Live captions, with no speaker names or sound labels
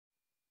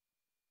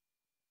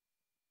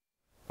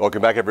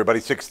Welcome back,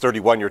 everybody.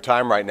 6:31 your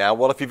time right now.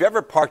 Well, if you've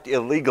ever parked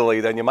illegally,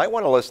 then you might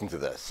want to listen to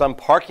this. Some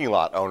parking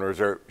lot owners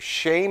are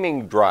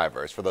shaming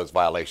drivers for those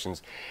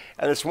violations.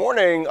 And this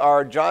morning,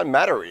 our John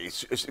Mattery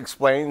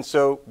explains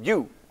so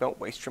you don't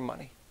waste your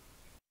money.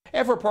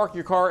 Ever park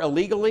your car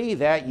illegally?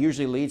 That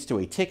usually leads to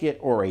a ticket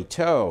or a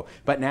tow.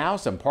 But now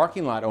some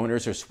parking lot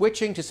owners are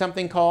switching to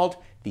something called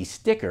the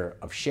sticker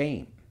of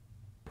shame.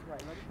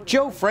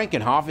 Joe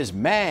Frankenhoff is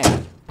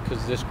mad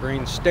because this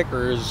green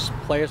sticker is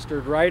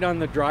plastered right on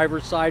the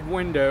driver's side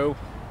window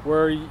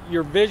where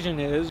your vision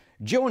is.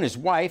 Joe and his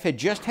wife had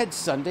just had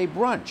Sunday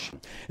brunch.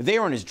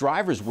 There on his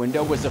driver's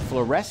window was a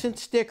fluorescent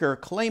sticker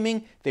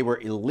claiming they were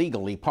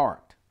illegally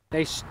parked.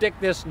 They stick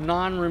this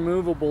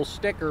non-removable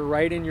sticker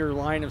right in your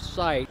line of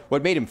sight.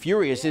 What made him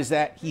furious is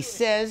that he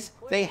says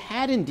they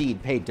had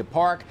indeed paid to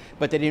park,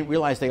 but they didn't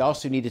realize they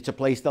also needed to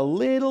place the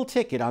little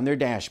ticket on their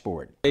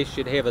dashboard. They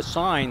should have a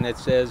sign that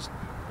says,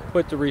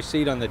 put the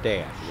receipt on the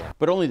dash.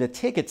 But only the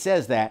ticket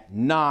says that,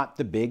 not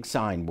the big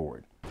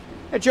signboard.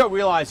 And Joe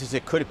realizes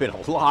it could have been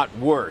a lot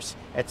worse.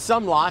 At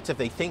some lots, if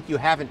they think you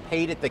haven't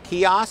paid at the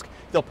kiosk,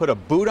 they'll put a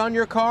boot on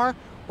your car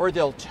or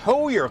they'll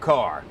tow your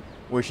car,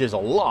 which is a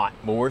lot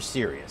more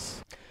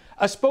serious.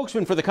 A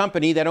spokesman for the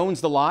company that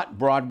owns the lot,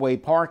 Broadway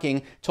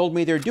Parking, told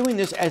me they're doing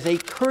this as a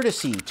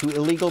courtesy to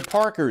illegal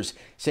parkers,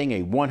 saying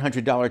a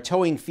 $100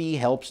 towing fee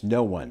helps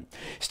no one.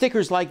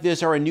 Stickers like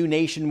this are a new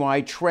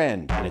nationwide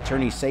trend, and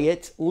attorneys say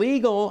it's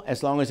legal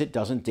as long as it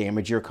doesn't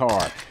damage your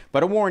car.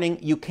 But a warning,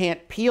 you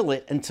can't peel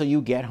it until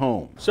you get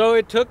home. So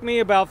it took me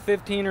about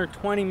 15 or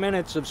 20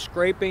 minutes of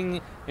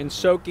scraping and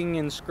soaking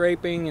and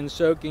scraping and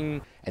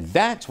soaking. And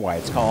that's why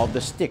it's called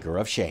the sticker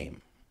of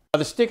shame. Now,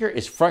 the sticker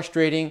is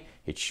frustrating.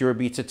 It sure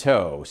beats a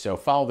tow, so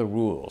follow the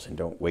rules and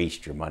don't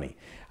waste your money.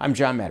 I'm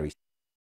John Mattery.